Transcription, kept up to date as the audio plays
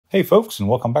Hey folks, and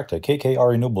welcome back to KK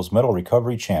Renewables Metal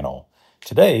Recovery Channel.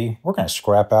 Today, we're going to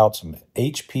scrap out some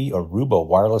HP Aruba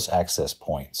wireless access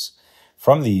points.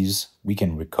 From these, we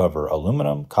can recover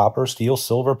aluminum, copper, steel,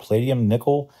 silver, palladium,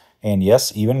 nickel, and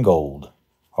yes, even gold.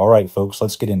 All right, folks,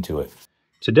 let's get into it.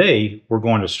 Today, we're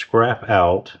going to scrap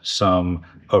out some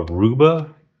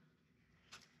Aruba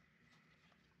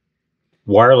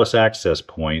wireless access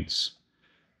points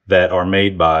that are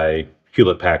made by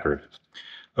Hewlett-Packard.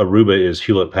 Aruba is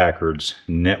Hewlett-Packard's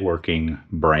networking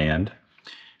brand.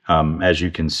 As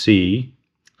you can see,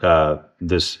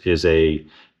 this is a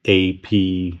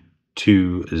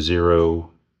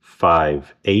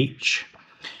AP205H.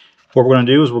 What we're going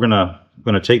to do is we're going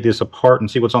to take this apart and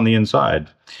see what's on the inside.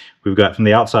 We've got, from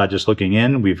the outside just looking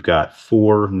in, we've got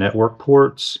 4 network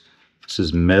ports. This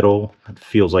is metal. It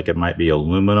feels like it might be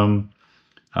aluminum.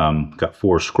 Got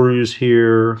 4 screws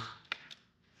here,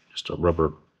 just a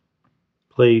rubber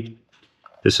plate.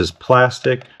 This is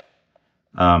plastic.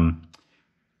 And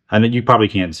you probably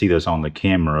can't see this on the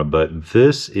camera, but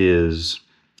this is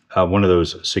one of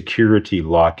those security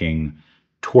locking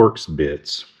Torx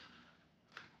bits.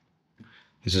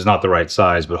 This is not the right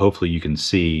size, but hopefully you can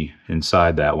see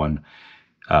inside that one.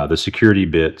 The security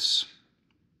bits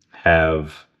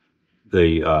have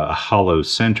the hollow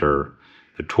center.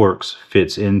 The Torx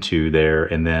fits into there,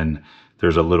 and then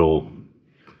there's a little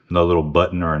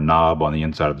button or a knob on the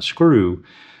inside of the screw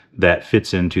that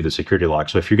fits into the security lock.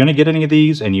 So if you're going to get any of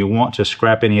these and you want to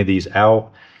scrap any of these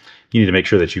out, you need to make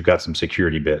sure that you've got some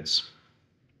security bits.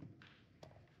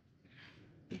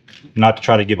 Not to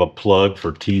try to give a plug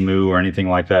for Temu or anything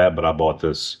like that, but I bought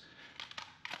this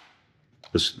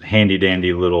handy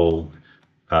dandy little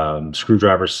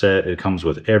screwdriver set. It comes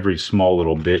with every small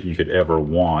little bit you could ever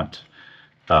want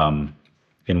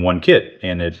in one kit,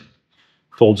 and it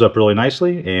folds up really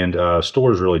nicely and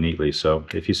stores really neatly. So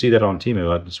if you see that on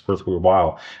Temu, it's worth your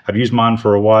while. I've used mine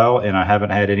for a while and I haven't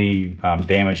had any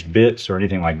damaged bits or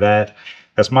anything like that.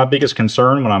 That's my biggest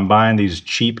concern when I'm buying these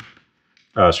cheap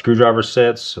screwdriver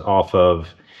sets off of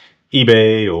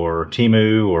eBay or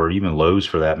Temu or even Lowe's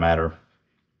for that matter.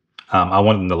 I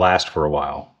want them to last for a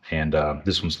while, and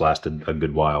this one's lasted a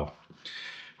good while.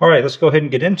 All right, let's go ahead and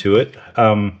get into it.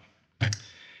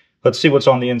 Let's see what's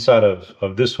on the inside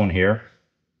of this one here.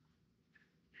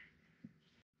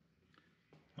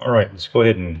 All right, let's go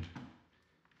ahead and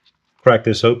crack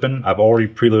this open. I've already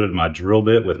preloaded my drill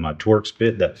bit with my Torx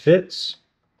bit that fits.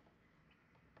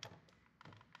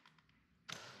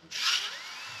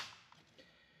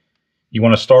 You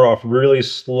want to start off really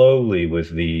slowly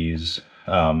with thif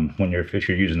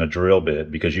you're using a drill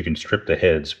bit, because you can strip the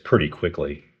heads pretty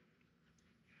quickly.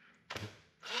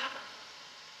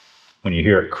 When you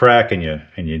hear it crack and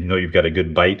you know you've got a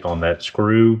good bite on that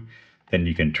screw, then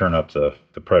you can turn up the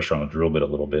pressure on the drill bit a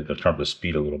little bit, turn up the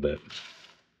speed a little bit.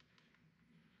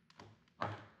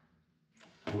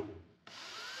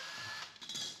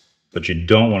 But you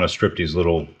don't want to strip these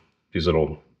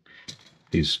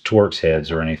Torx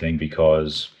heads or anything,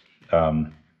 because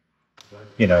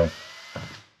you know,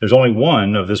 there's only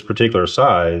one of this particular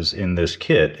size in this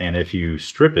kit, and if you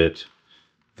strip it,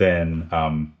 then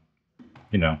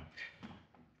you know,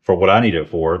 for what I need it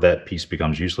for, that piece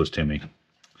becomes useless to me.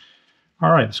 All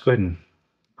right, let's go ahead and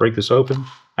break this open.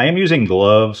 I am using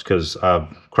gloves because I've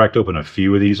cracked open a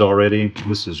few of these already.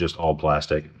 This is just all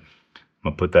plastic. I'm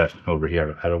gonna put that over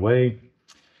here out of the way.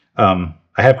 I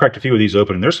have cracked a few of these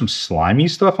open, and there's some slimy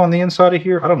stuff on the inside of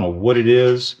here. I don't know what it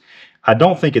is. I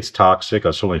don't think it's toxic.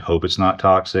 I certainly hope it's not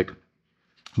toxic,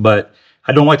 but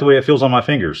I don't like the way it feels on my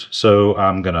fingers, so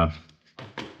I'm gonna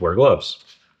wear gloves.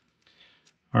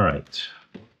 All right.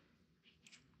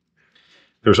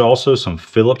 There's also some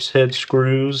Phillips head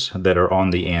screws that are on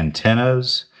the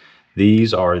antennas.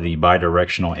 These are the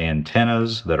bidirectional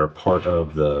antennas that are part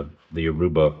of the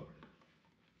Aruba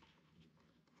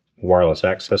wireless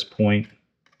access point.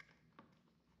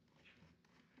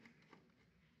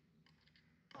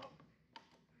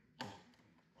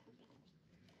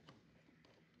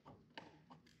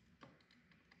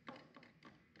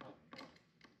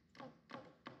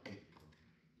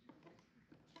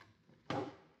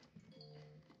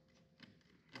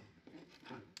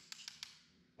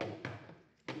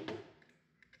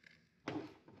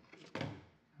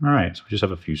 All right, so we just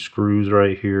have a few screws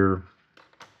right here.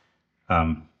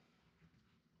 I'm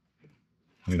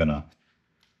gonna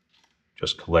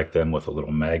just collect them with a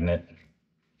little magnet.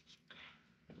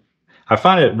 I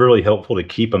find it really helpful to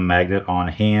keep a magnet on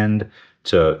hand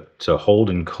to hold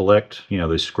and collect, you know,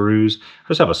 the screws. I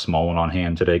just have a small one on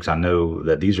hand today because I know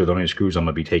that these are the only screws I'm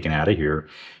gonna be taking out of here,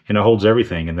 and it holds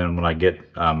everything. And then when I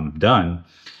get done,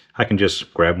 I can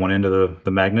just grab one end of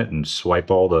the magnet and swipe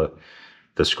all the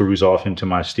screws off into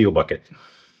my steel bucket.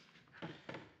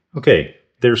 Okay,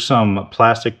 there's some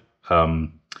plastic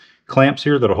clamps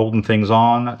here that are holding things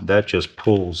on. That just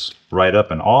pulls right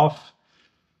up and off.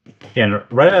 And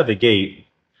right out of the gate,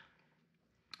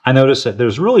 I noticed that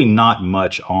there's really not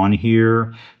much on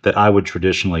here that I would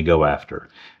traditionally go after.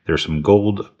 There's some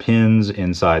gold pins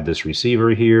inside this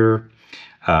receiver here.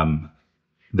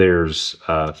 There's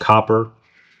copper,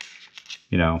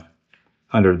 you know,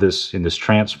 under this, in this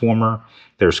transformer.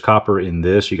 There's copper in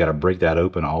this. You got to break that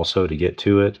open also to get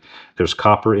to it. There's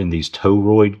copper in these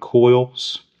toroid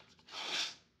coils.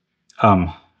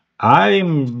 I'm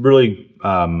going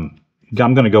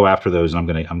to go after those, and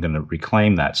I'm going to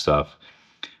reclaim that stuff.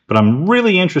 But I'm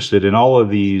really interested in all of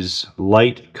these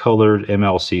light colored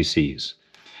MLCCs.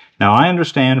 Now, I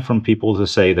understand from people to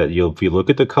say that if you look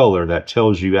at the color, that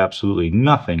tells you absolutely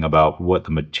nothing about what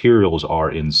the materials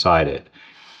are inside it.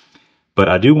 But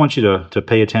I do want you to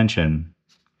pay attention.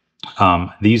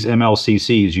 These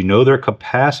MLCCs, you know, they're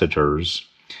capacitors,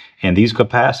 and these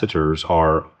capacitors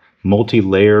are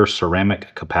multi-layer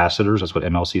ceramic capacitors. That's what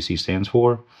MLCC stands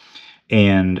for.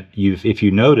 And if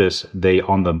you notice, they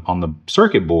on the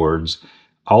circuit boards,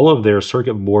 all of their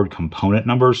circuit board component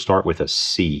numbers start with a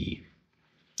C.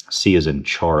 C is in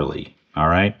Charlie. All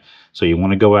right. So you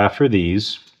want to go after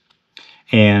these,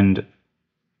 and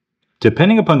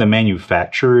depending upon the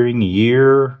manufacturing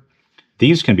year,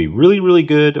 these can be really, really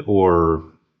good or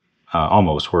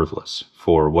almost worthless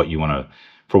for what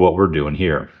we're doing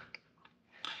here.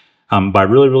 By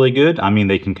really, really good, I mean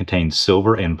they can contain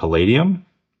silver and palladium.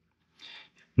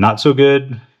 Not so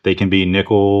good, they can be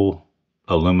nickel,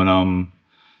 aluminum,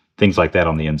 things like that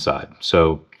on the inside.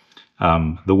 So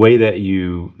the way that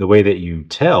you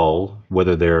tell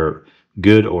whether they're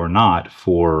good or not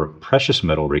for precious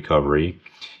metal recovery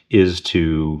is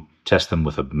to test them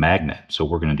with a magnet. So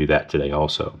we're going to do that today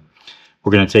also.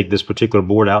 We're going to take this particular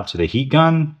board out to the heat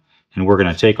gun, and we're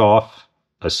going to take off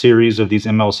a series of these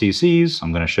MLCCs.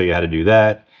 I'm going to show you how to do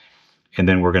that, and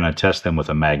then we're going to test them with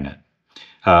a magnet.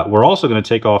 We're also going to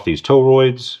take off these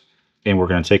toroids, and we're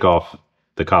going to take off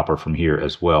the copper from here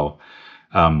as well.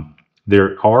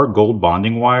 There are gold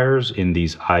bonding wires in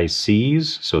these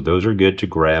ICs, so those are good to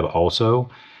grab also.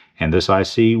 And this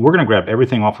IC, we're going to grab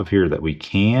everything off of here that we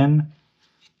can,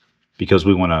 because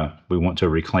we want to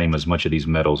reclaim as much of these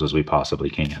metals as we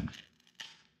possibly can.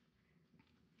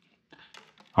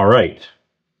 All right,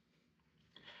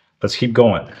 let's keep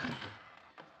going.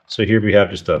 So here we have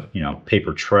just a,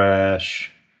 paper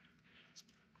trash.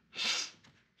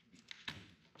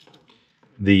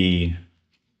 The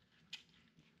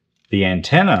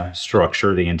antenna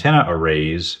structure, the antenna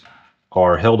arrays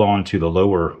are held on to the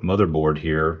lower motherboard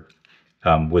here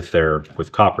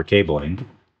with copper cabling.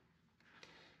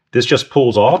 This just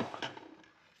pulls off.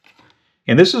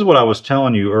 And this is what I was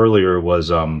telling you earlier was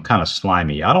kind of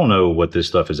slimy. I don't know what this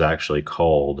stuff is actually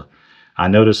called. I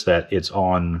noticed that it's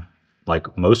on,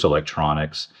 like most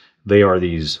electronics, they are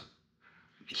these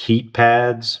heat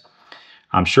pads.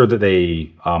 I'm sure that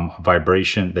they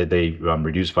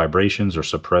reduce vibrations or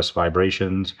suppress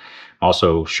vibrations.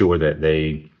 Also sure that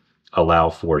they allow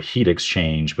for heat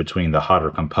exchange between the hotter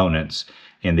components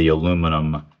in the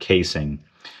aluminum casing.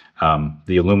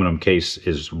 The aluminum case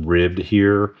is ribbed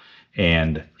here,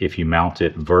 and if you mount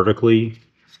it vertically,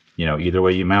 either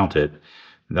way you mount it,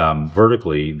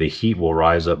 vertically, the heat will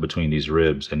rise up between these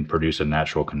ribs and produce a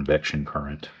natural convection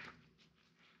current.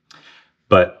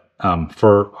 But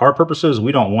for our purposes,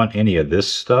 we don't want any of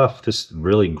this stuff, this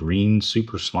really green,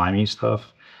 super slimy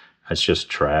stuff. It's just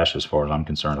trash as far as I'm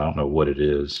concerned. I don't know what it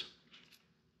is.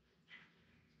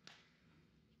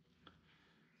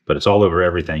 But it's all over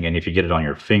everything. And if you get it on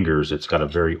your fingers, it's got a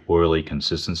very oily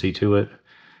consistency to it.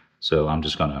 So I'm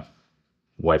just going to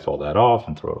wipe all that off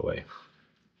and throw it away.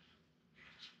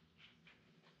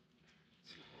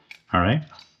 All right.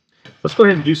 Let's go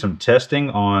ahead and do some testing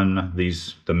on the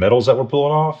metals that we're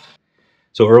pulling off.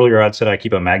 So earlier I'd said I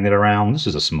keep a magnet around. This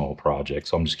is a small project,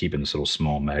 so I'm just keeping this little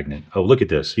small magnet. Oh, look at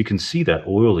this. You can see that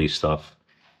oily stuff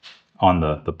on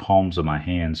the palms of my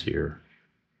hands here.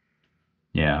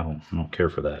 Yeah, I don't care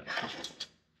for that.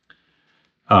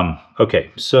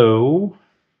 Okay, so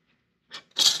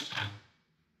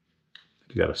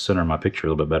you got to center my picture a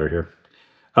little bit better here.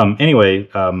 Anyway,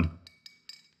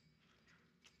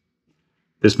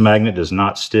 this magnet does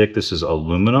not stick. This is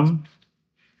aluminum.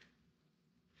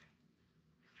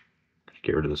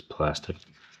 Get rid of this plastic,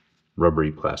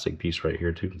 rubbery plastic piece right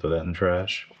here too. Throw that in the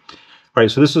trash. All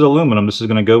right, so this is aluminum. This is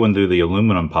going to go into the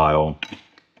aluminum pile.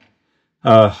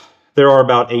 There are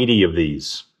about 80 of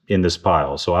these. in this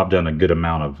pile. So I've done a good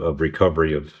amount of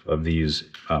recovery of these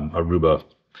Aruba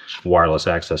wireless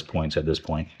access points at this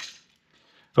point.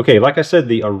 Okay, like I said,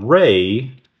 the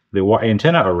array, the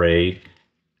antenna array,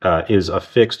 is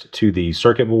affixed to the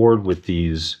circuit board with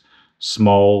these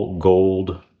small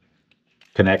gold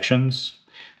connections.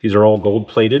 These are all gold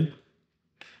plated.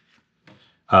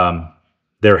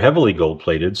 They're heavily gold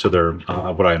plated, so they're,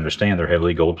 what I understand, they're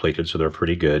heavily gold plated, so they're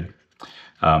pretty good.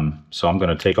 So I'm going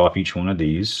to take off each one of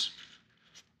these.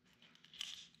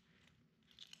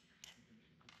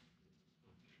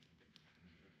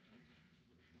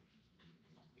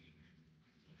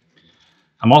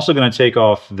 I'm also going to take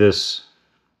off this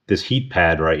heat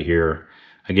pad right here.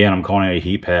 Again, I'm calling it a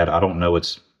heat pad. I don't know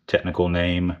its technical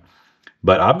name,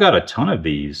 but I've got a ton of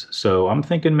these. So I'm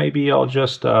thinking maybe I'll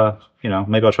just, you know,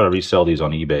 maybe I'll try to resell these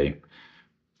on eBay.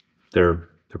 They're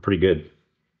pretty good.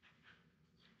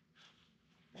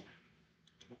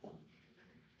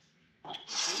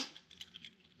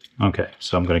 Okay,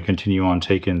 so I'm going to continue on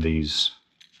taking these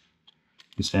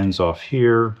ends off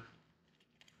here.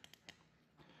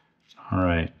 All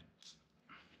right.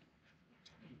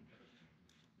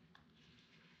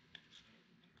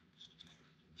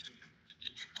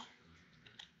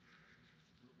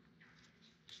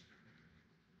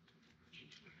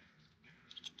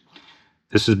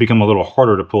 This has become a little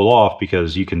harder to pull off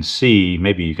because you can see,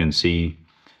 maybe you can see,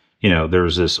 you know,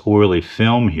 there's this oily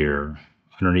film here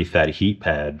underneath that heat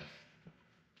pad.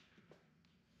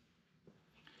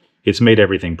 It's made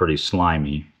everything pretty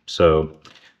slimy. So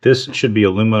this should be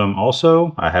aluminum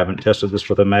also. I haven't tested this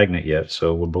with a magnet yet,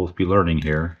 so we'll both be learning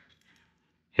here.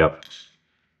 Yep.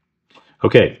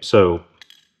 Okay, so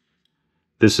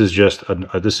this is just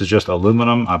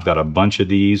aluminum. I've got a bunch of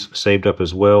these saved up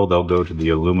as well. They'll go to the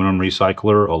aluminum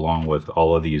recycler along with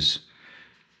all of these,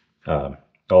 all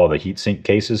of the heatsink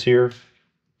cases here.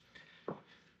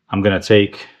 I'm going to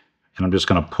take, and I'm just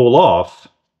going to pull off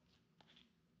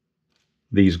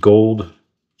these gold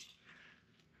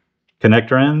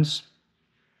connector ends.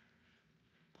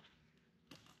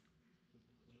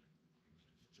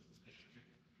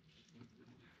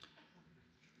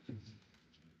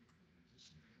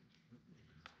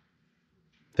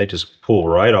 They just pull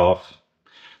right off.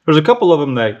 There's a couple of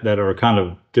them that are kind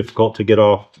of difficult to get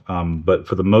off, but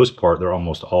for the most part, they're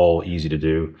almost all easy to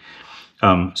do.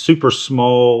 Super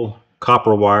small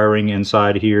copper wiring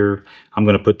inside here. I'm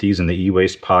going to put these in the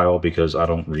e-waste pile because I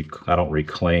don't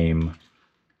reclaim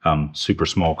super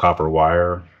small copper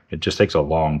wire. It just takes a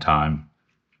long time.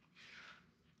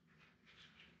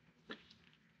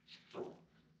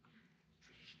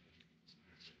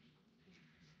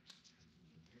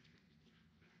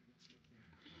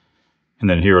 And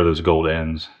then here are those gold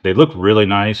ends. They look really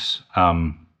nice.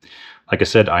 Like I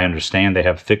said, I understand they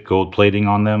have thick gold plating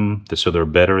on them, so they're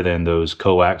better than those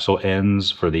coaxial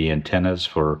ends for the antennas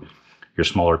for your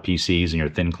smaller PCs and your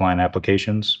thin client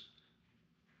applications.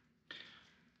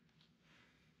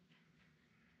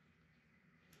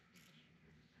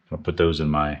 I'll put those in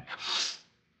my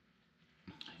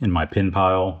pin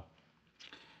pile.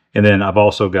 And then I've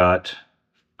also got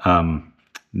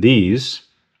these.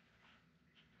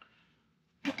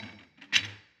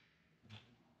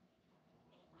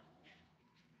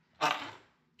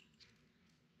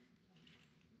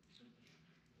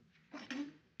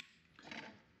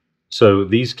 So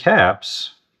these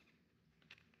caps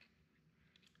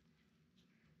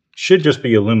should just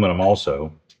be aluminum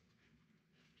also.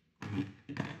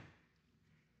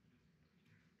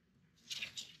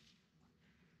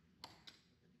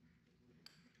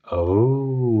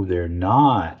 Oh, they're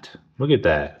not. Look at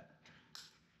that.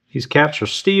 These caps are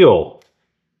steel.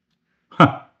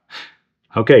 Huh.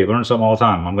 Okay, learn something all the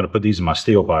time. I'm going to put these in my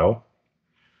steel pile.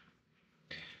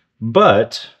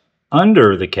 But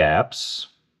under the caps,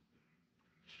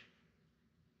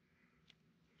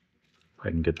 if I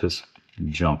can get this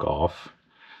junk off,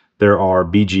 there are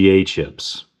BGA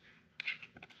chips.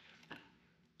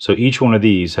 So each one of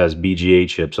these has BGA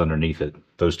chips underneath it.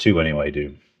 Those two anyway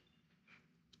do.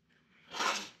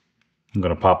 I'm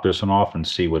going to pop this one off and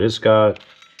see what it's got.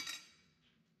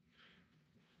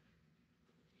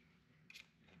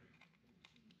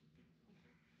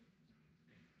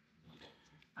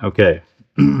 Okay.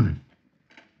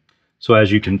 So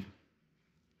as you can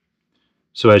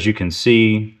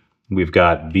see, we've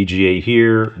got BGA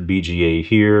here, BGA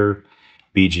here,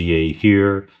 BGA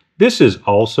here. This is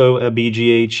also a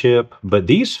BGA chip, but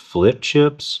these flip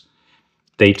chips,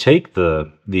 they take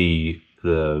the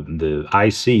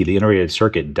IC, the integrated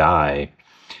circuit die,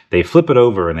 they flip it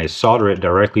over and they solder it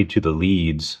directly to the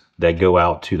leads that go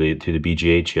out to the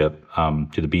BGA chip,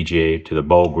 to the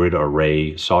ball grid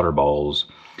array solder balls.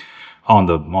 on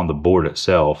the board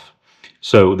itself.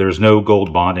 So there's no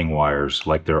gold bonding wires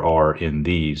like there are in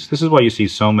these. This is why you see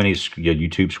so many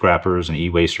YouTube scrappers and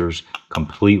e-wasters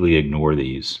completely ignore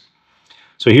these.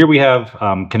 So here we have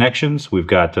connections. We've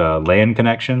got LAN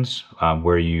connections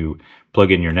where you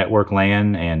plug in your network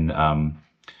LAN and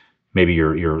maybe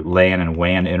your LAN and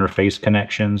WAN interface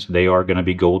connections. They are going to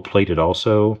be gold plated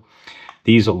also.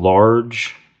 These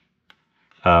large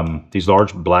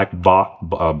black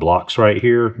blocks right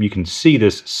here, you can see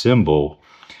this symbol.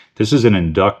 This is an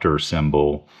inductor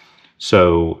symbol.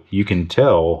 So you can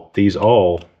tell these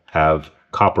all have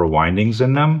copper windings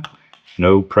in them.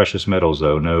 No precious metals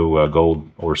though, no gold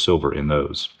or silver in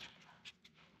those.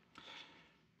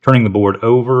 Turning the board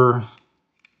over,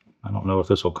 I don't know if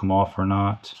this will come off or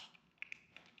not.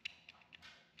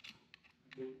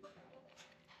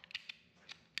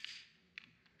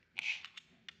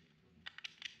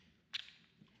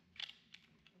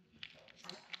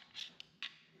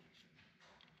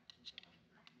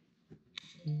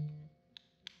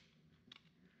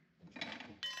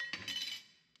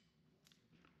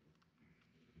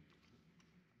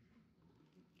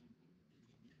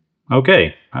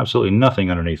 Okay, absolutely nothing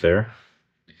underneath there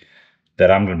that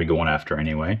I'm going to be going after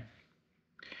anyway.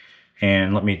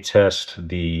 And let me test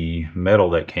the metal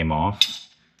that came off.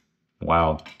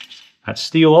 Wow, that's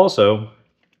steel also.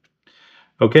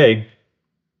 Okay,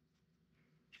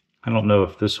 I don't know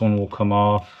if this one will come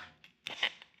off.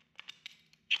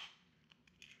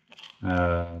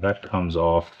 That comes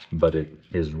off, but it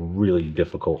is really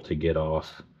difficult to get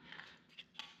off.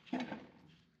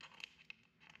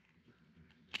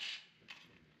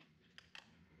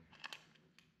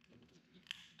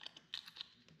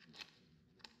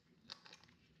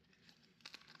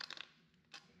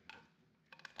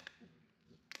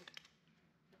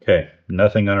 Okay,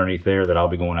 nothing underneath there that I'll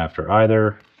be going after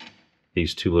either.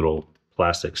 These two little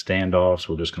plastic standoffs,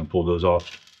 we're just going to pull those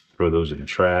off, throw those in the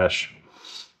trash.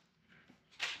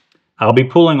 I'll be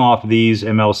pulling off these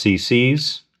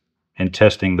MLCCs and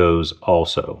testing those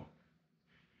also.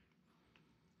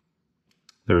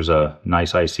 There's a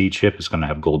nice IC chip. It's going to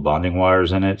have gold bonding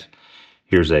wires in it.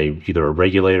 Here's either a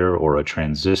regulator or a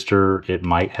transistor. It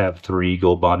might have 3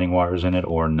 gold bonding wires in it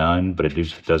or none, but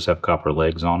it does have copper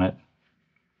legs on it.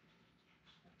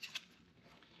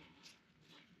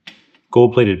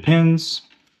 Gold-plated pins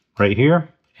right here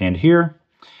and here.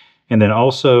 And then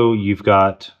also you've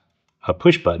got a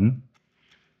push button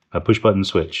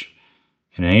switch.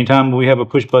 And anytime we have a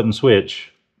push button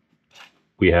switch,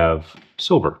 we have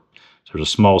silver. So there's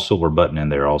a small silver button in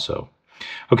there also.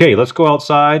 Okay, let's go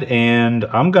outside and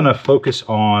I'm going to focus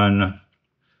on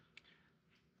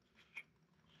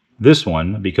this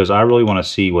one because I really want to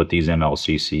see what these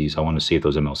MLCCs, I want to see if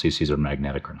those MLCCs are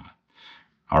magnetic or not.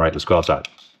 All right, let's go outside.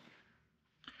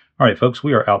 All right, folks,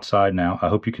 we are outside now. I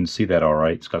hope you can see that all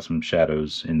right. It's got some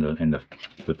shadows in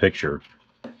the picture.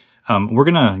 We're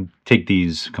going to take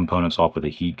these components off with a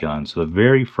heat gun. So the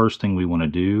very first thing we want to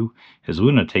do is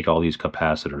we're going to take all these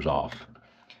capacitors off.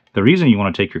 The reason you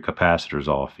want to take your capacitors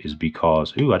off is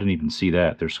because, ooh, I didn't even see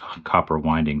that. There's copper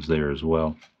windings there as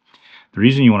well. The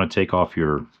reason you want to take off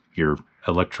your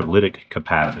electrolytic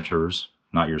capacitors,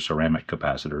 not your ceramic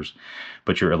capacitors,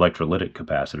 but your electrolytic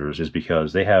capacitors is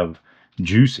because they have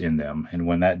juice in them. And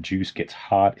when that juice gets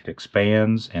hot, it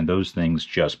expands and those things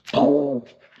just,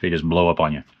 they just blow up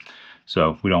on you.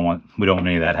 So we don't want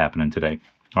any of that happening today.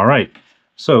 All right,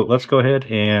 so let's go ahead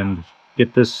and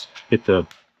get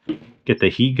the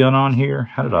heat gun on here.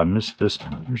 How did I miss this?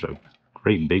 There's a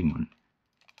great big one.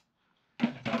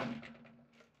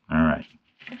 All right,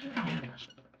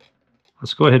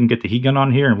 let's go ahead and get the heat gun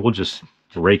on here, and we'll just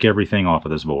rake everything off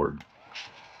of this board.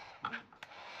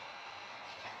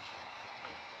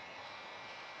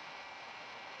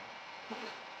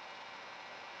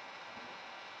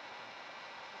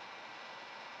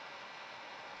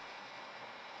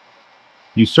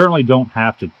 You certainly don't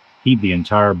have to heat the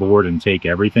entire board and take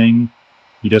everything.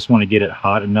 You just want to get it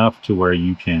hot enough to where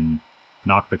you can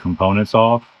knock the components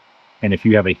off. And if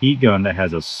you have a heat gun that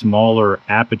has a smaller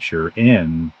aperture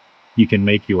in, you can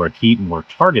make your heat more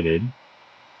targeted.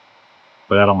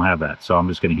 But I don't have that, so I'm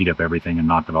just going to heat up everything and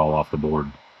knock it all off the board.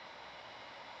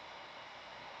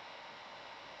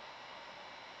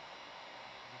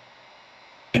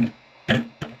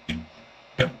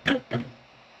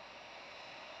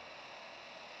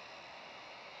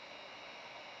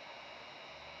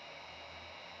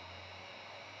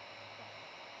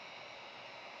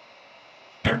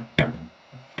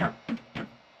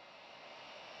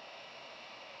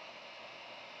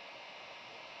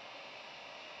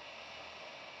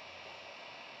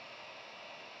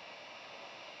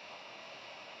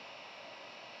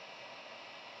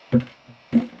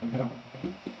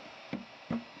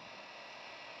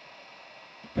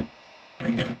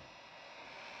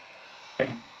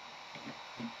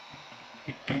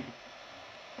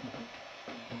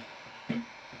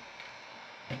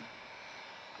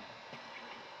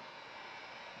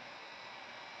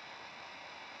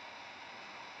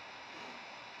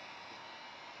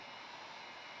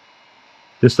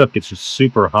 This stuff gets just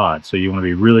super hot, so you want to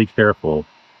be really careful,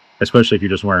 especially if you're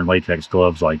just wearing latex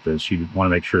gloves like this. You want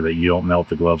to make sure that you don't melt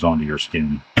the gloves onto your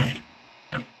skin.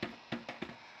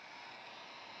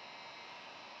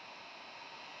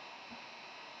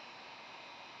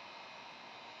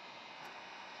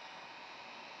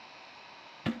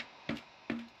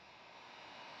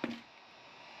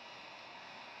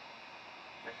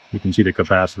 You can see the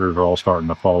capacitors are all starting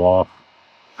to fall off.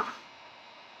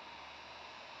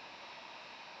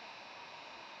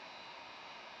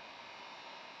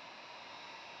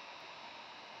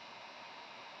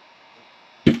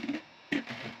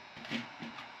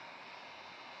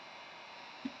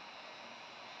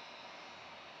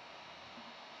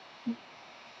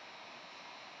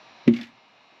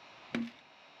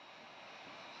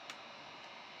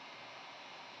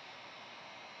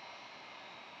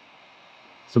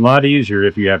 It's a lot easier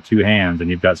if you have two hands and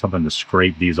you've got something to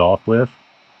scrape these off with.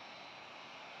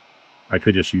 I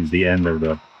could just use the end of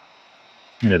the,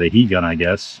 the heat gun, I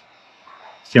guess.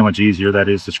 See how much easier that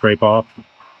is to scrape off?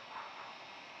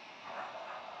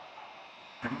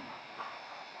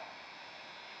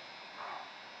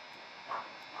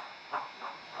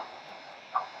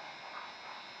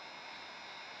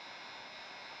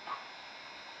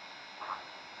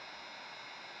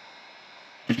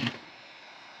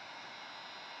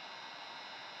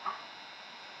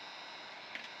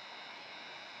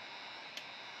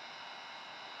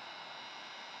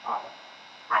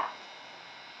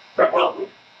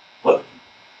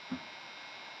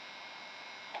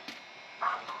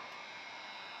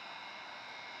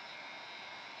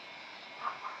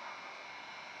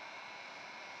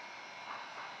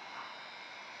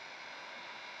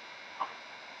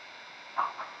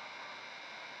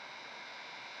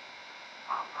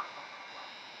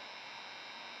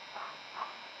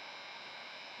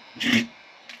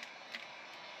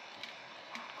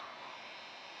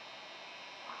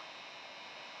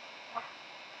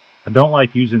 I don't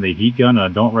like using the heat gun. I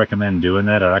don't recommend doing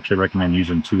that. I actually recommend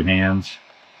using two hands.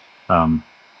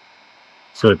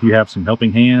 So if you have some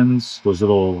helping hands, those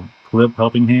little clip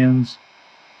helping hands,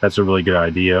 that's a really good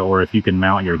idea. Or if you can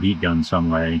mount your heat gun some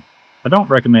way. I don't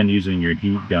recommend using your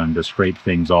heat gun to scrape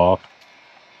things off,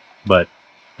 but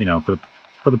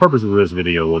for the purpose of this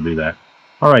video, we'll do that.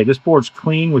 All right, this board's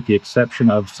clean with the exception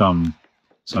of some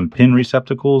pin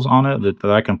receptacles on it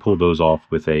that I can pull those off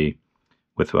with a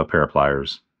pair of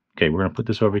pliers. Okay, we're gonna put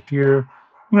this over here.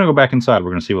 I'm gonna go back inside.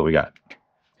 We're gonna see what we got.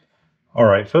 All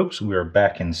right, folks, we are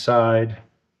back inside,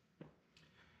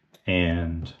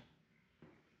 and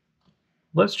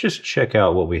let's just check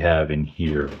out what we have in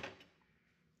here.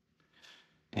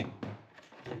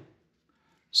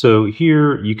 So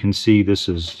here you can see the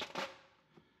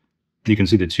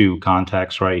two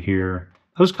contacts right here.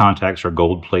 Those contacts are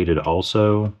gold plated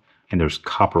also, and there's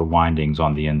copper windings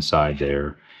on the inside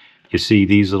there. You see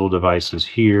these little devices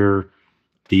here.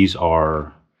 These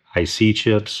are IC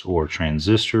chips or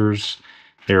transistors.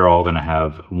 They're all going to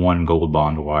have one gold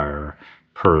bond wire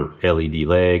per LED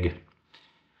leg.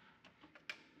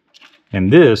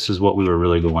 And this is what we were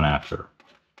really going after.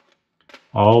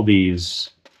 All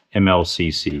these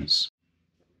MLCCs.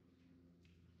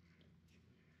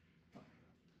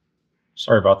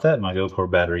 Sorry about that, my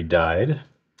GoPro battery died.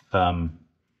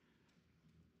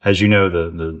 As you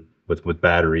know, with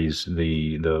batteries,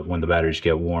 when the batteries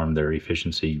get warm, their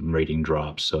efficiency rating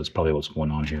drops. So it's probably what's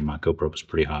going on here. My GoPro was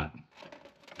pretty hot.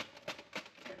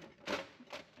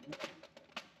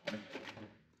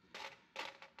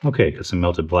 Okay, got some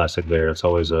melted plastic there. It's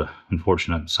always an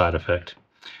unfortunate side effect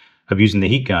of using the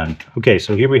heat gun. Okay,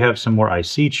 so here we have some more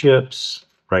IC chips.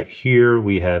 Right here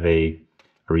we have a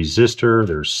resistor.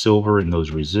 There's silver in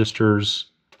those resistors.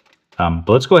 But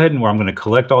let's go ahead and I'm going to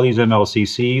collect all these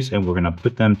MLCCs and we're going to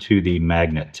put them to the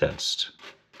magnet test.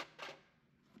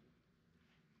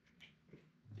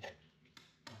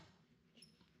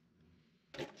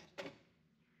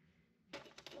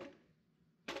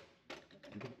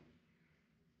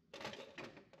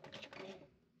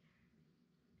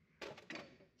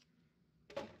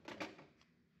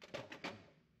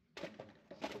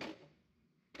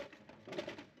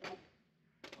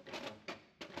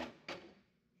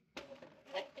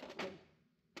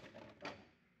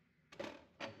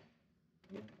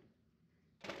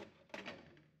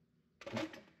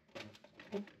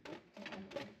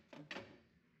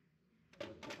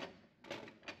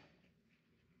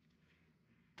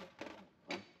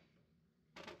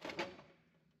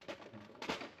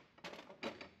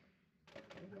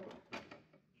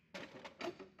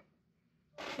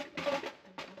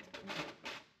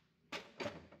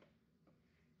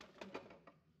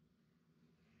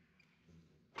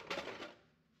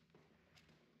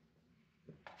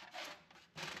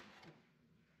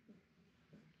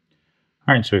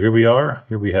 All right, so here we are.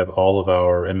 Here we have all of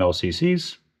our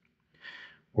MLCCs.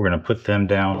 We're going to put them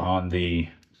down on the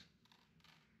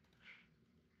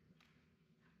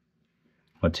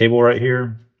table right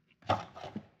here. I'm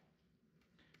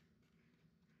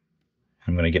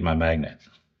going to get my magnet.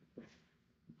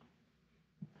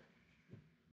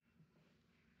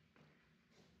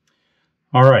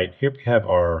 All right, here we have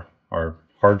our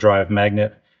hard drive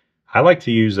magnet. I like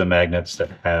to use the magnets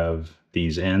that have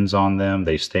these ends on them.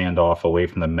 They stand off away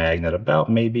from the magnet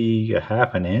about maybe a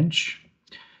half an inch.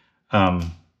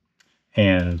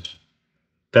 And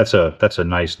that's a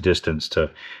nice distance to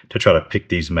try to pick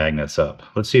these magnets up.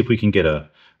 Let's see if we can get a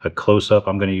close-up.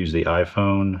 I'm going to use the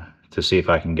iPhone to see if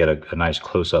I can get a nice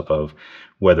close-up of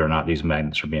whether or not these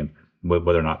magnets are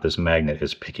whether or not this magnet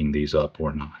is picking these up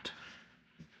or not.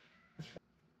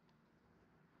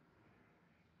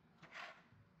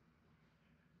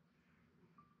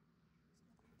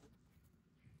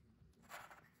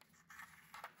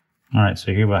 All right,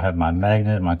 so here I have my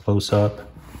magnet, my close-up.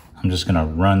 I'm just going to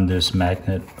run this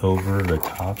magnet over the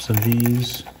tops of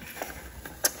these.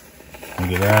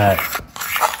 Look at that.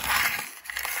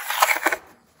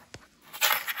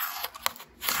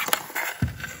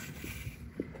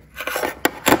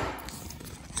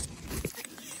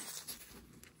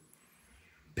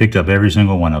 Picked up every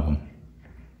single one of them.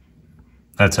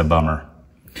 That's a bummer.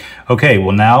 Okay,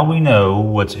 well now we know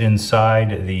what's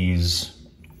inside these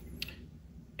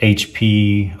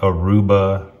HP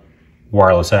Aruba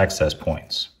wireless access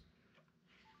points.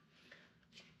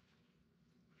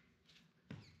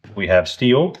 We have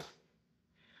steel.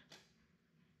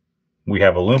 We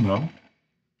have aluminum.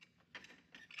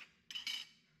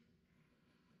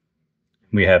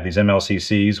 We have these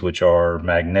MLCCs, which are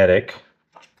magnetic.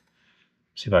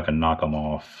 See if I can knock them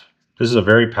off. This is a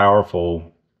very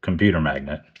powerful computer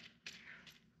magnet.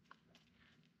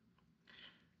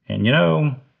 And you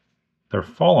know, they're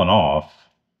falling off,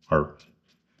 or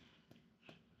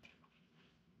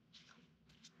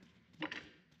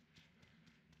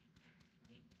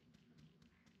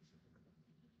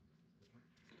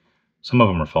some of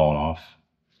them are falling off.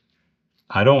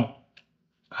 I don't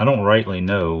rightly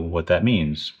know what that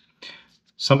means.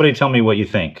 Somebody tell me what you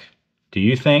think. Do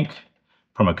you think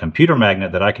from a computer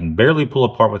magnet that I can barely pull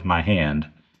apart with my hand,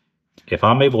 if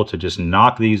I'm able to just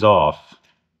knock these off,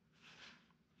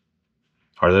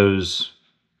 are those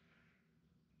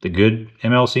the good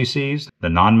MLCCs, the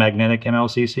non-magnetic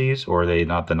MLCCs, or are they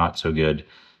not the not so good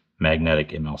magnetic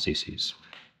MLCCs?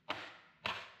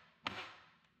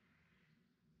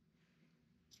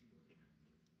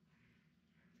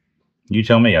 You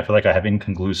tell me. I feel like I have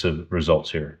inconclusive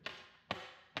results here.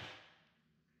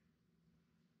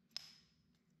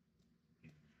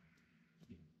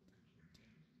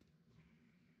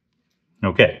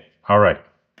 Okay, all right.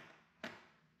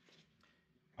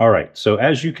 All right, so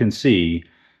as you can see,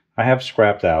 I have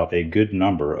scrapped out a good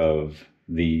number of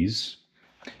these.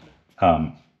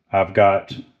 I've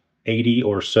got 80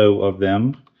 or so of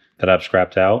them that I've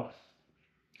scrapped out.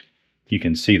 You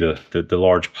can see the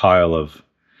large pile of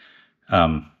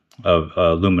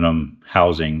aluminum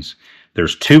housings.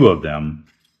 There's 2 of them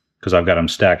because I've got them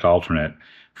stacked alternate.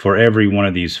 For every one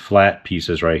of these flat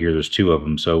pieces right here, there's 2 of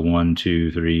them. So 1,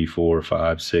 2, 3, 4,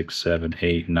 5, 6, 7,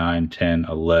 8, 9, 10,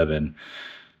 11.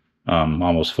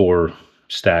 Almost 4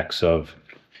 stacks of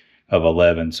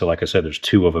 11. So like I said, there's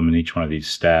 2 of them in each one of these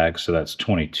stacks. So that's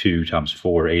 22 times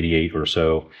 4, 88 or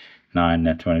so.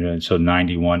 9, 20, so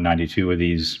 91, 92 of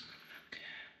these.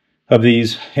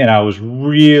 And I was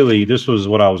really, this was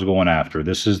what I was going after.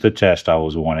 This is the test I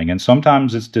was wanting. And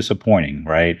sometimes it's disappointing,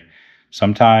 right?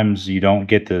 Sometimes you don't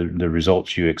get the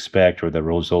results you expect or the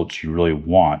results you really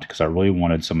want, because I really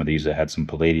wanted some of these that had some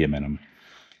palladium in them.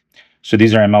 So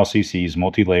these are MLCCs,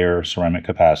 multi-layer ceramic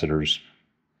capacitors.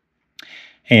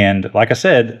 And like I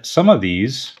said, some of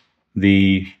these,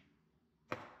 they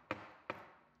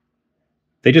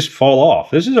just fall off.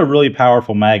 This is a really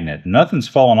powerful magnet. Nothing's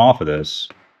falling off of this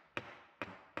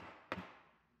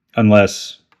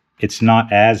unless it's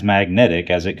not as magnetic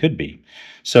as it could be.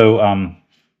 So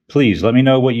please let me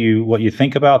know what you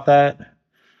think about that.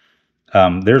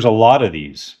 There's a lot of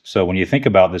these. So when you think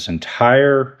about this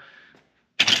entire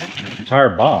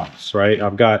box, right?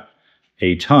 I've got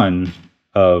a ton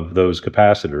of those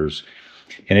capacitors.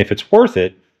 And if it's worth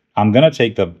it, I'm going to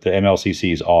take the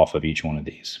MLCCs off of each one of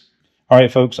these. All right,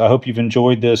 folks, I hope you've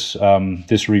enjoyed this,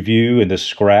 this review and this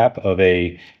scrap of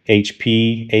a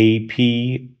HP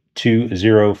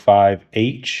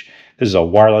AP205H. This is a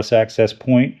wireless access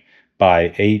point by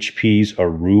HP's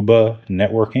Aruba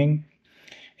networking.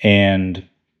 And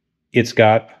it's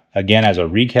got Again, as a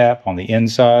recap, on the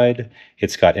inside,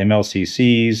 it's got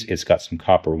MLCCs, it's got some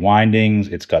copper windings,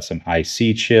 it's got some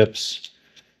IC chips.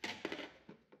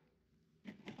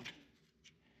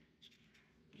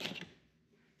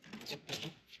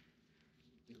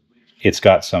 It's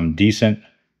got some decent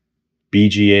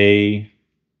BGA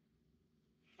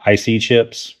IC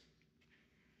chips,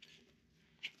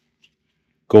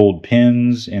 gold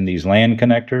pins in these LAN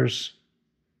connectors,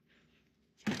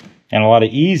 and a lot of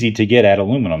easy to get at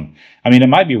aluminum. I mean, it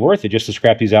might be worth it just to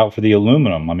scrap these out for the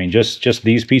aluminum. I mean, just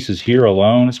these pieces here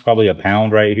alone, it's probably a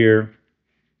pound right here.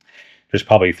 There's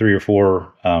probably 3 or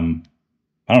 4, I don't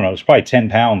know, it's probably 10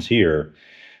 pounds here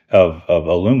of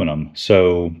aluminum.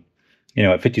 So, you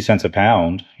know, at 50 cents a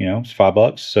pound, you know, it's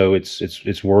 $5. So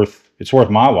it's worth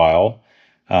my while,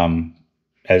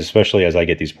 especially as I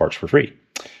get these parts for free.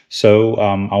 So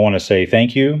I want to say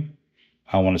thank you.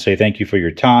 I want to say thank you for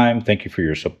your time. Thank you for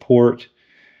your support.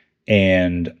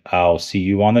 And I'll see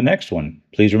you on the next one.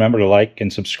 Please remember to like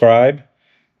and subscribe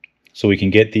so we can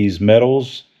get these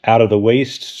metals out of the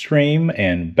waste stream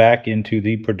and back into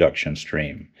the production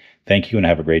stream. Thank you and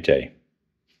have a great day.